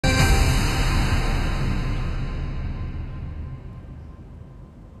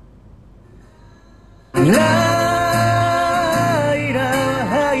La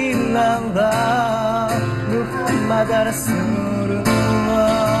ilaha illallah Muhammad Rasulullah.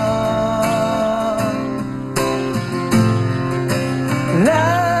 La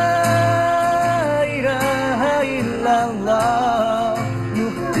ilaha illallah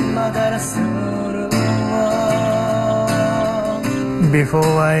Muhammad Rasulullah. Before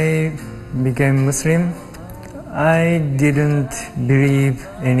I became Muslim, I didn't believe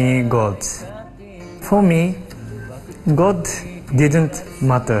any gods. For me, God didn't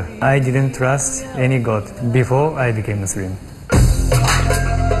matter. I didn't trust any God before I became Muslim.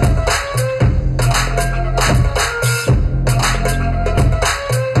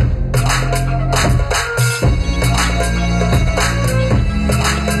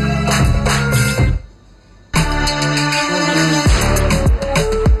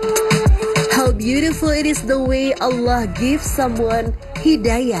 Beautiful it is the way Allah gives someone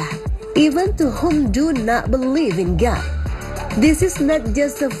hidayah, even to whom do not believe in God. This is not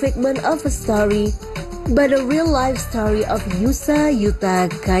just a figment of a story, but a real-life story of Yusa Yuta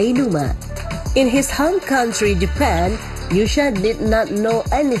Kainuma. In his home country, Japan, Yusha did not know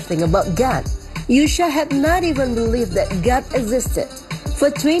anything about God. Yusha had not even believed that God existed. For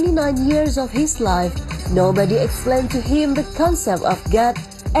 29 years of his life, nobody explained to him the concept of God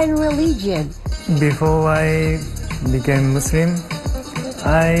and religion. Before I became Muslim,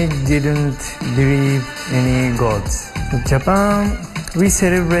 I didn't believe any gods. In Japan, we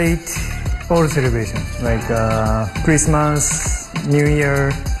celebrate all celebrations like Christmas, New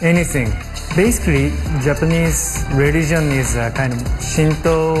Year, anything. Basically, Japanese religion is a kind of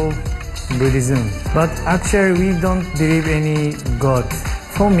Shinto Buddhism. But actually, we don't believe any God.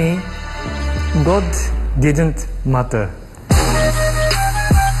 For me, God didn't matter.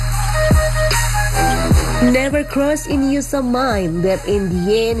 Never crossed in Yusa's mind that in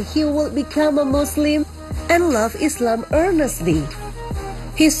the end he would become a Muslim and love Islam earnestly.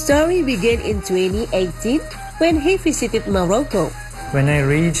 His story began in 2018 when he visited Morocco. When I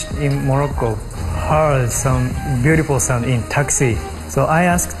reached in Morocco, heard some beautiful sound in taxi. So I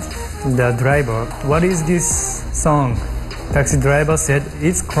asked the driver, "What is this song?" Taxi driver said,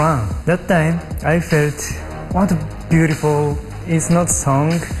 "It's Quran." That time I felt, what a beautiful. It's not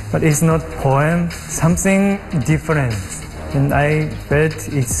song, but it's not poem, something different. And I felt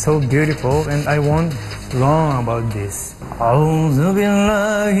it's so beautiful and I want to learn about this. أعوذ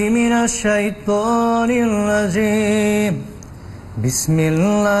بالله من الشيطان الرجيم بسم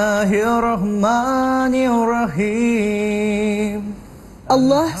الله الرحمن الرحيم.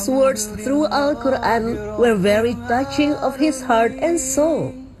 Allah's words through Al-Quran were very touching of his heart and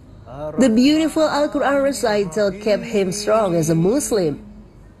soul. The beautiful Al-Quran recital kept him strong as a Muslim.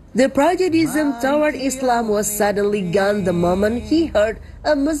 The prejudice toward Islam was suddenly gone the moment he heard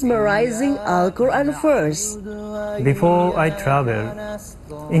a mesmerizing Al-Quran verse. Before I traveled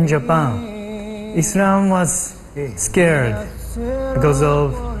in Japan, Islam was scared because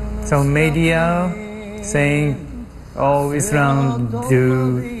of some media saying, "Oh, Islam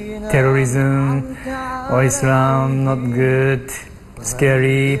do terrorism," or "Islam not good,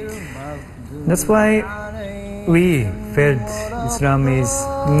 scary." That's why we felt Islam is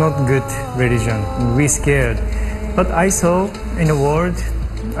not good religion. We scared. But I saw in the world,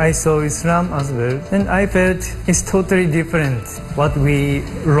 I saw Islam as well, and I felt it's totally different what we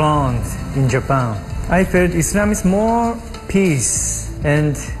learned in Japan. I felt Islam is more peace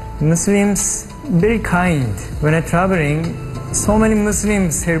and Muslims very kind. When I traveling, so many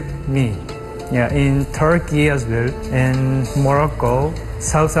Muslims help me. Yeah, in Turkey as well, and Morocco,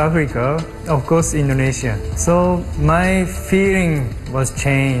 South Africa, of course Indonesia. So my feeling was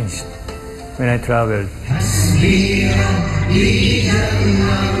changed when I traveled.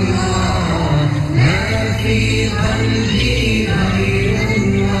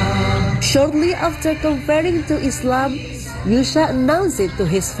 Shortly after converting to Islam, Yusha announced it to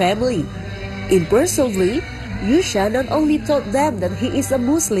his family. Impulsively, Yusha not only told them that he is a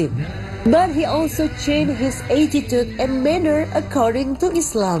Muslim, but he also changed his attitude and manner according to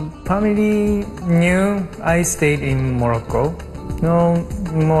Islam. Family knew I stayed in Morocco. No,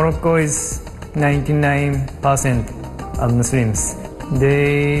 Morocco is 99% of Muslims.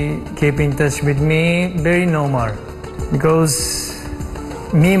 They keep in touch with me very normal because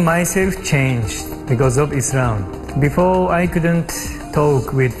me myself changed because of Islam. Before I couldn't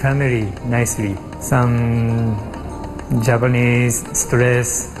talk with family nicely. Some Japanese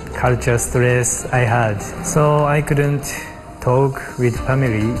stress, culture stress I had. So I couldn't talk with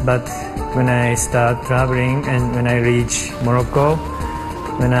family, but when I start traveling and when I reach Morocco,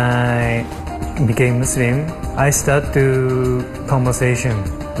 when I became Muslim, I start to conversation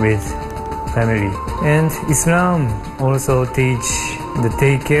with family. And Islam also teach the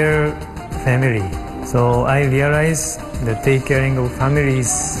take care family. So I realized that take caring of family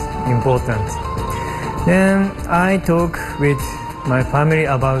is important. Then I talk with my family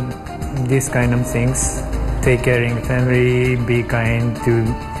about these kind of things. Take caring family, be kind to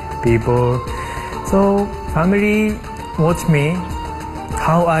people. So family watch me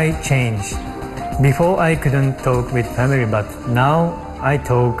how I change. Before I couldn't talk with family, but now I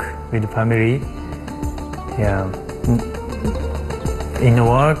talk with family. Yeah, in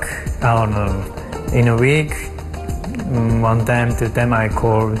work, I don't know, in a week, one time, two time I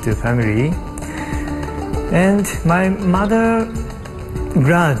call to family. And my mother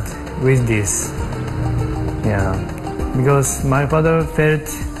glad with this. Yeah, because my father felt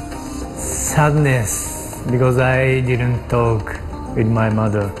sadness because I didn't talk with my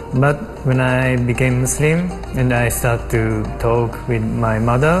mother. But when I became Muslim and I start to talk with my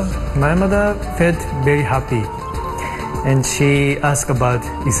mother felt very happy. And she asked about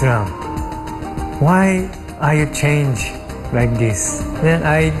Islam. Why are you changed like this? Then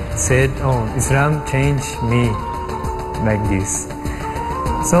I said, oh, Islam changed me like this.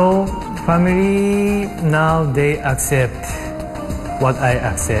 So family now they accept what I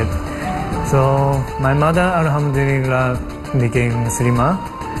accept. So my mother, alhamdulillah, became Muslimah,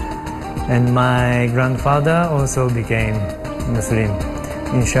 and my grandfather also became Muslim.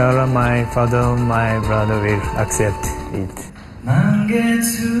 Inshallah, my father, my brother will accept it.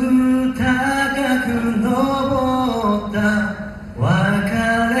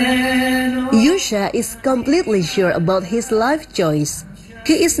 Yusha is completely sure about his life choice.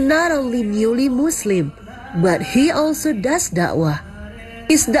 He is not only newly Muslim, but he also does da'wah.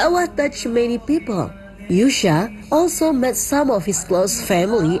 His da'wah touched many people. Yusha also met some of his close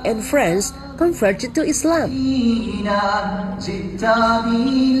family and friends converted to Islam.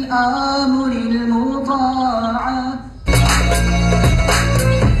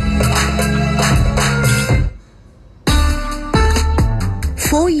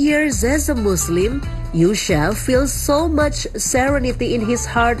 For years as a Muslim, Yusha feels so much serenity in his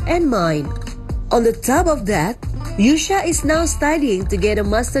heart and mind. On the top of that, Yusha is now studying to get a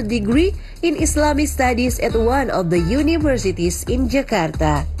master's degree in Islamic studies at one of the universities in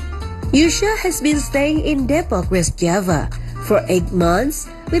Jakarta. Yusha has been staying in Depok, West Java for 8 months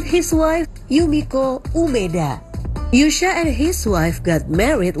with his wife Yumiko Umeda. Yusha and his wife got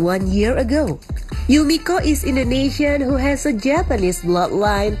married 1 year ago. Yumiko is Indonesian who has a Japanese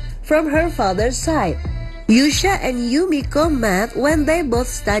bloodline from her father's side. Yusha and Yumiko met when they both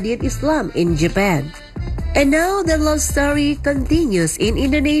studied Islam in Japan. And now the love story continues in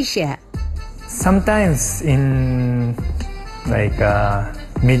Indonesia. Sometimes in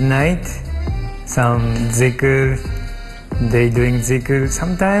midnight, some zikr, they doing zikr.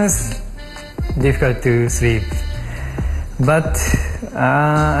 Sometimes difficult to sleep. But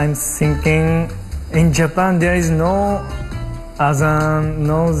I'm thinking in Japan there is no azan,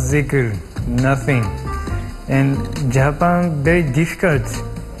 no zikr, nothing. And Japan very difficult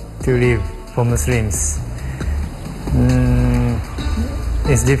to live for Muslims.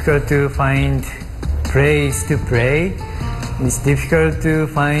 It's difficult to find place to pray. It's difficult to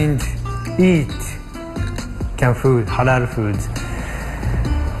find eat food, halal food.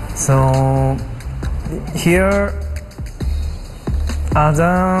 So here,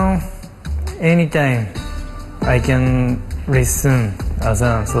 azan anytime I can listen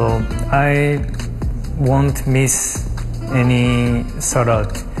azan. So I won't miss any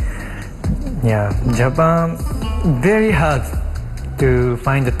salat. Yeah, Japan very hard to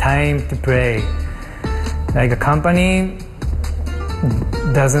find the time to pray. Like a company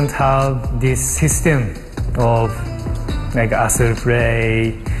doesn't have this system of like Asr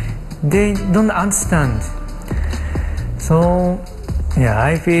pray. They don't understand. So yeah,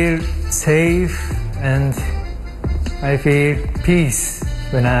 I feel safe and I feel peace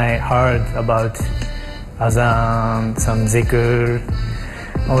when I heard about azan, some zikr.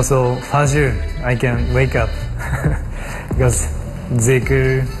 Also Fajr, I can wake up because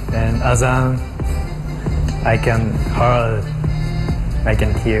zikr and azan I can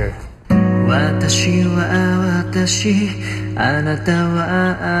hear. Watashi wa watashi anata wa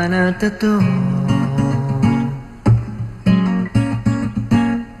anata to.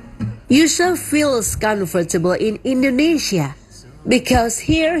 Yusha feels comfortable in Indonesia because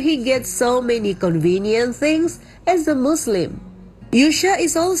here he gets so many convenient things as a Muslim. Yusha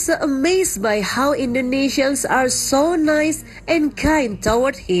is also amazed by how Indonesians are so nice and kind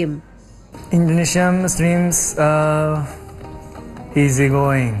toward him. Indonesian Muslims are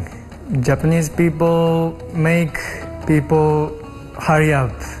easygoing. Japanese people make people hurry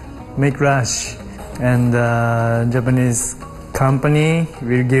up make rush, and Japanese company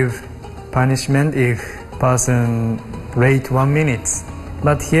will give punishment if person wait 1 minute.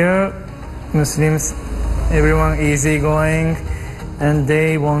 But here, Muslims, everyone easygoing, and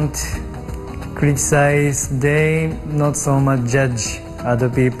they won't criticize. They not so much judge other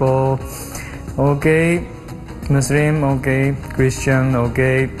people. Okay, Muslim, okay, Christian,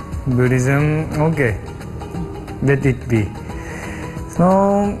 okay, Buddhism, okay, let it be.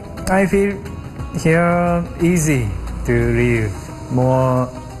 So I feel here easy to live, more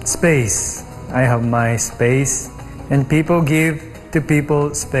space. I have my space, and people give to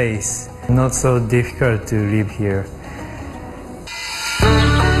people space. Not so difficult to live here.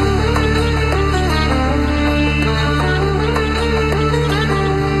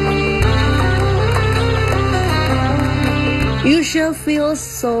 Yusha feels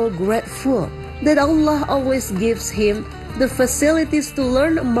so grateful that Allah always gives him the facilities to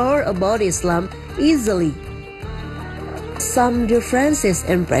learn more about Islam easily. Some differences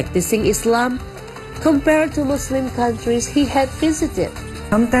in practicing Islam compared to Muslim countries he had visited.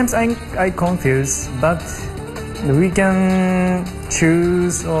 Sometimes I confuse, but we can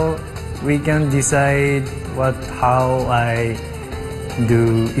choose or we can decide how I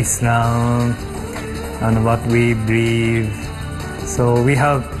do Islam and what we believe. So we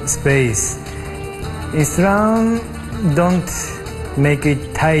have space. Islam don't make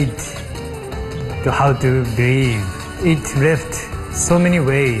it tight to how to believe. It left so many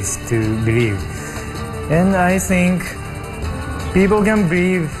ways to believe. And I think people can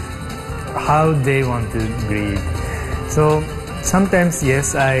believe how they want to believe. So sometimes,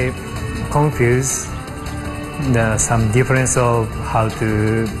 yes, I confuse some difference of how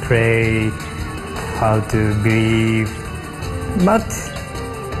to pray, how to believe.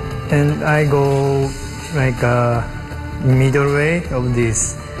 And I go like a middle way of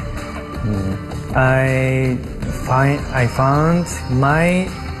this. I found my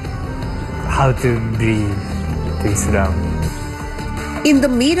how to believe to Islam. In the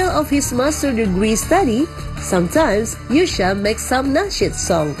middle of his master degree study, sometimes Yusha makes some Nasheed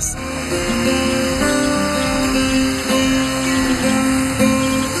songs.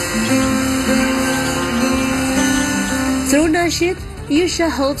 Through Nasheed, Yusha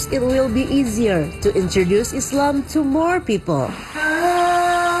hopes it will be easier to introduce Islam to more people.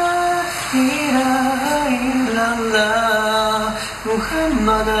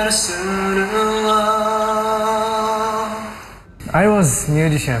 I was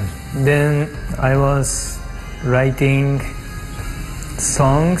musician. Then I was writing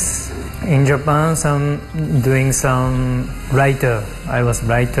songs in Japan. Doing some writer. I was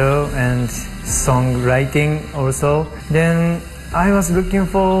writer and songwriting also. Then I was looking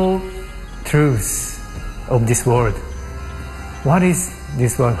for truth of this world. What is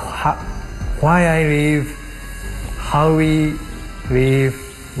this world? Why I live? How we live?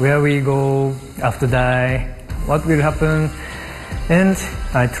 Where we go after die? What will happen? And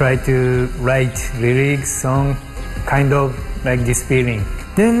I try to write lyrics, song, kind of like this feeling.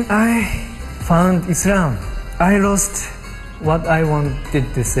 Then I found Islam. I lost what I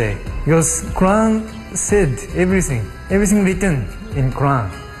wanted to say because Quran said everything written in Quran.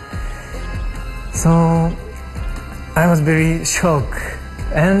 So I was very shocked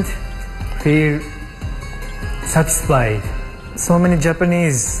and feel satisfied. So many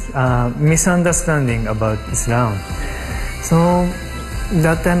Japanese misunderstanding about Islam. So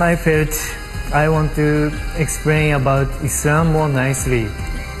that time I felt I want to explain about Islam more nicely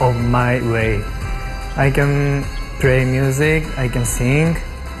of my way. I can play music, I can sing,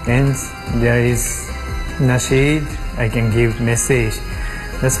 and there is Nasheed, I can give message.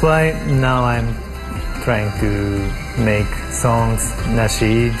 That's why now I'm trying to make songs,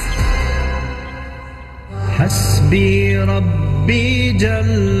 Nasheed. حسبي ربي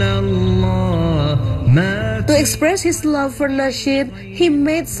جل الله ما To express his love for Nasheed, he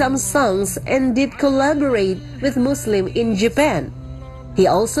made some songs and did collaborate with Muslim in Japan. He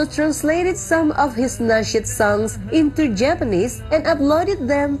also translated some of his Nasheed songs into Japanese and uploaded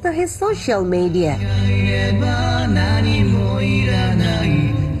them to his social media.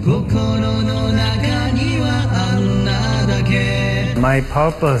 My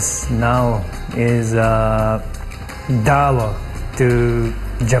purpose now is dawah to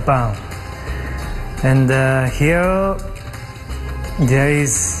Japan. And here there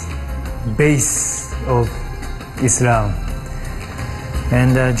is base of Islam.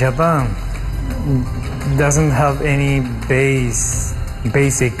 And Japan doesn't have any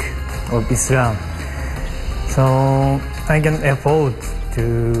basic of Islam. So I can afford to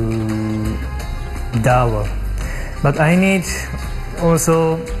dawah. But I need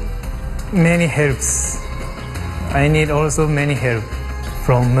also many helps. I need also many help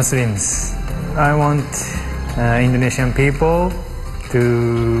from Muslims. I want Indonesian people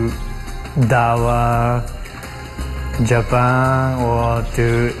to dawah Japan or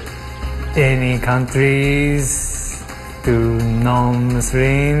to any countries, to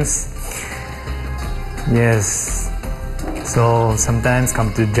non-Muslims. Yes, so sometimes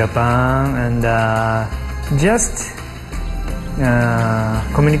come to Japan and just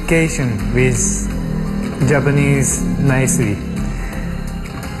communication with Japanese nicely,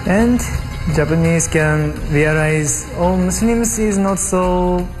 and Japanese can realize, oh, Muslims is not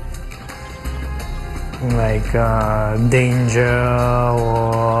so like danger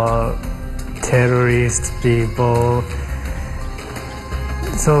or terrorist people.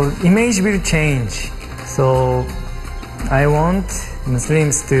 So image will change. So I want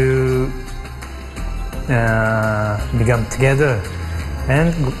Muslims to become together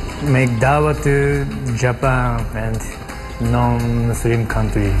and make dawah to Japan and non-Muslim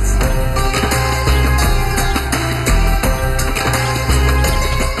countries.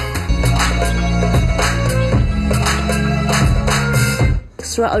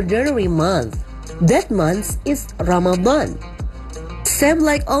 Extraordinary month. That month is Ramadan. Same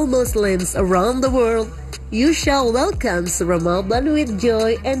like all Muslims around the world, Yusha welcomes Ramadan with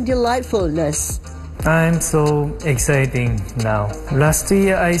joy and delightfulness. I'm so exciting now. Last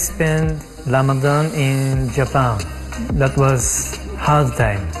year I spent Ramadan in Japan. That was hard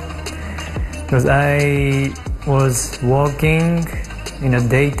time because I was working in a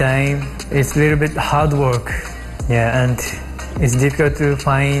daytime. It's a little bit hard work. Yeah, and it's difficult to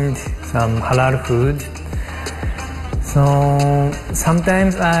find some halal food. So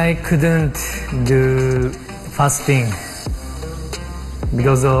sometimes I couldn't do fasting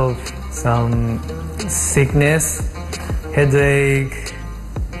because of some sickness, headache,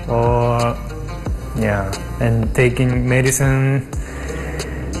 or and taking medicine.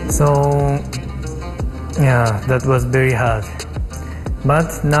 So that was very hard.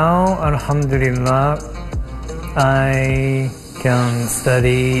 But now, Alhamdulillah, I can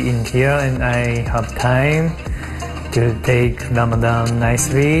study in here and I have time to take Ramadan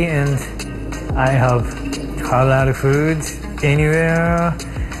nicely, and I have halal food anywhere.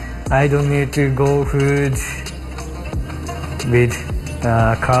 I don't need to go food with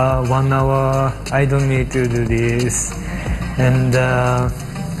car 1 hour. I don't need to do this. And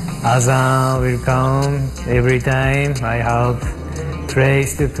Azan will come every time. I have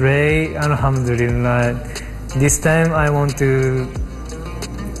place to pray. Alhamdulillah. This time I want to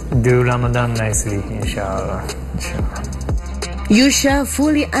do Ramadan nicely, inshallah. Yusha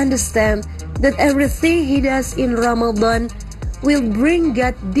fully understands that everything he does in Ramadan will bring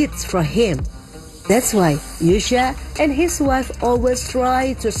God deeds for him. That's why Yusha and his wife always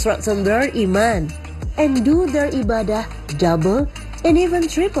try to strengthen their iman and do their ibadah double and even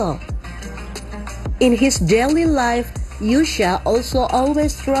triple. In his daily life, Yusha also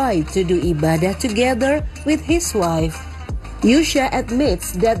always try to do ibadah together with his wife. Yusha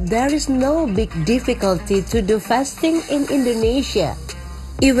admits that there is no big difficulty to do fasting in Indonesia,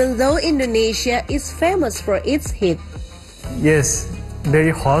 even though Indonesia is famous for its heat. Yes,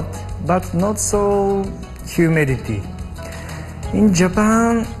 very hot, but not so humidity. In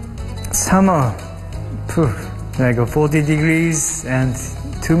Japan, summer, like 40 degrees and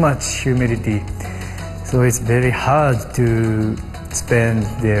too much humidity. So it's very hard to spend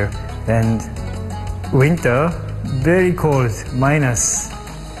there. And winter, very cold, minus.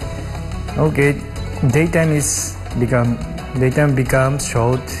 Okay, daytime becomes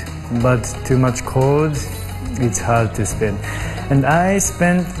short, but too much cold, it's hard to spend. And I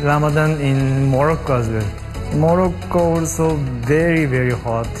spent Ramadan in Morocco as well. Morocco also very, very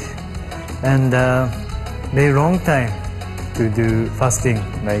hot, and very long time to do fasting,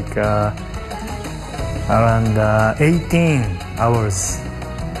 like around 18 hours.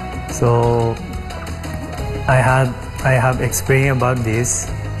 So I have explained about this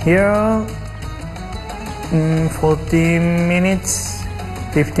here. 14 minutes,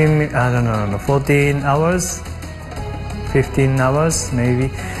 15. I don't know, 14 hours, 15 hours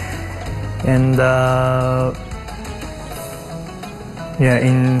maybe, and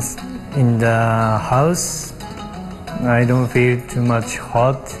in the house I don't feel too much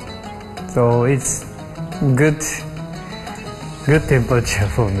hot, so it's good temperature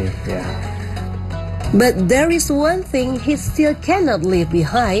for me. Yeah. But there is one thing he still cannot leave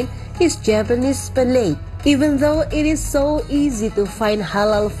behind, his Japanese palate. Even though it is so easy to find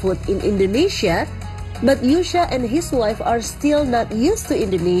halal food in Indonesia, but Yusha and his wife are still not used to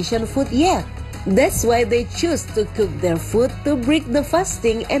Indonesian food yet. That's why they choose to cook their food to break the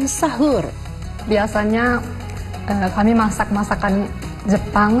fasting and sahur. Biasanya kami masak masakan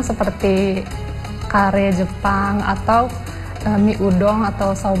Jepang seperti kare Jepang atau mie udon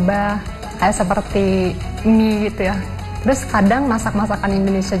atau soba, kayak seperti mie gitu ya. Terus kadang masak masakan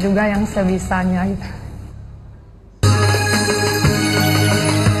Indonesia juga yang sebisanya gitu.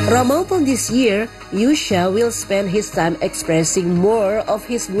 Ramadan this year, Yusha will spend his time expressing more of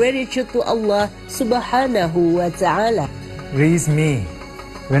his gratitude to Allah subhanahu wa ta'ala. Raise me.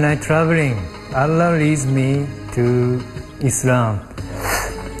 When I traveling, Allah leads me to Islam.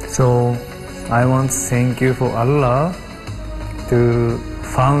 So I want to thank you for Allah to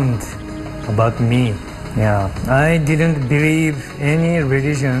found about me. Yeah, I didn't believe any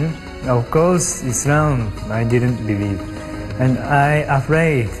religion. Of course, Islam, I didn't believe. And I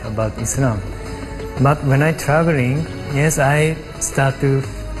afraid about Islam. But when I traveling, yes, I start to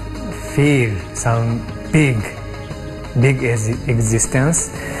feel some big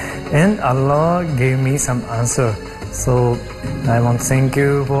existence. And Allah gave me some answer. So I want to thank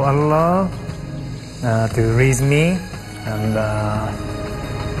you for Allah to raise me and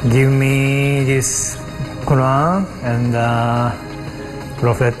give me this Quran and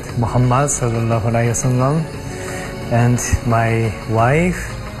Prophet Muhammad sallallahu alaihi wasallam and my wife,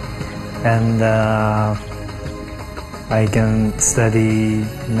 and I can study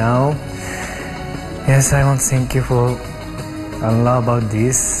now. Yes, I want to thank you for Allah about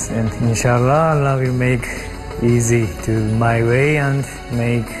this, and inshallah Allah will make easy to my way and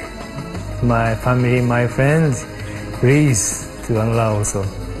make my family, my friends raise to Allah also,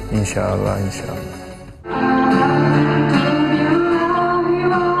 inshallah.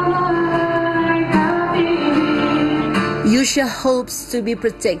 Yusha hopes to be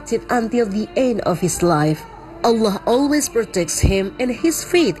protected until the end of his life. Allah always protects him and his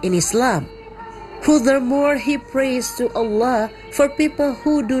faith in Islam. Furthermore, he prays to Allah for people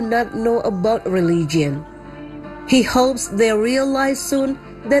who do not know about religion. He hopes they realize soon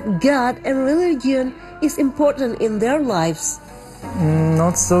that God and religion is important in their lives.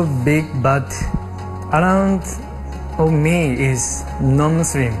 Not so big, but around of me is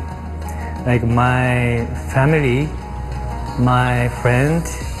non-Muslim. Like my family, my friend,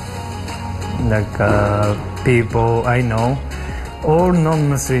 like people I know, all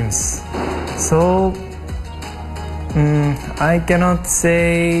non-Muslims. So I cannot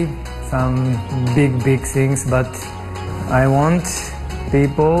say some big things, but I want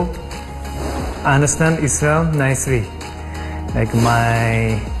people understand Islam nicely. Like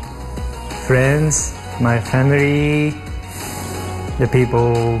my friends, my family, the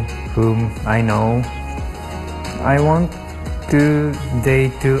people whom I know, I want they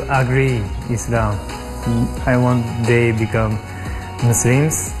to agree Islam. I want they become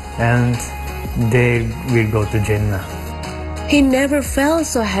Muslims and they will go to Jannah. He never felt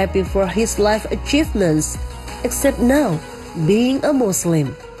so happy for his life achievements, except now, being a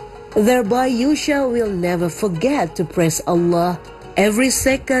Muslim. Thereby, Yusha will never forget to praise Allah every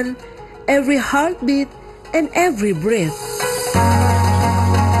second, every heartbeat, and every breath.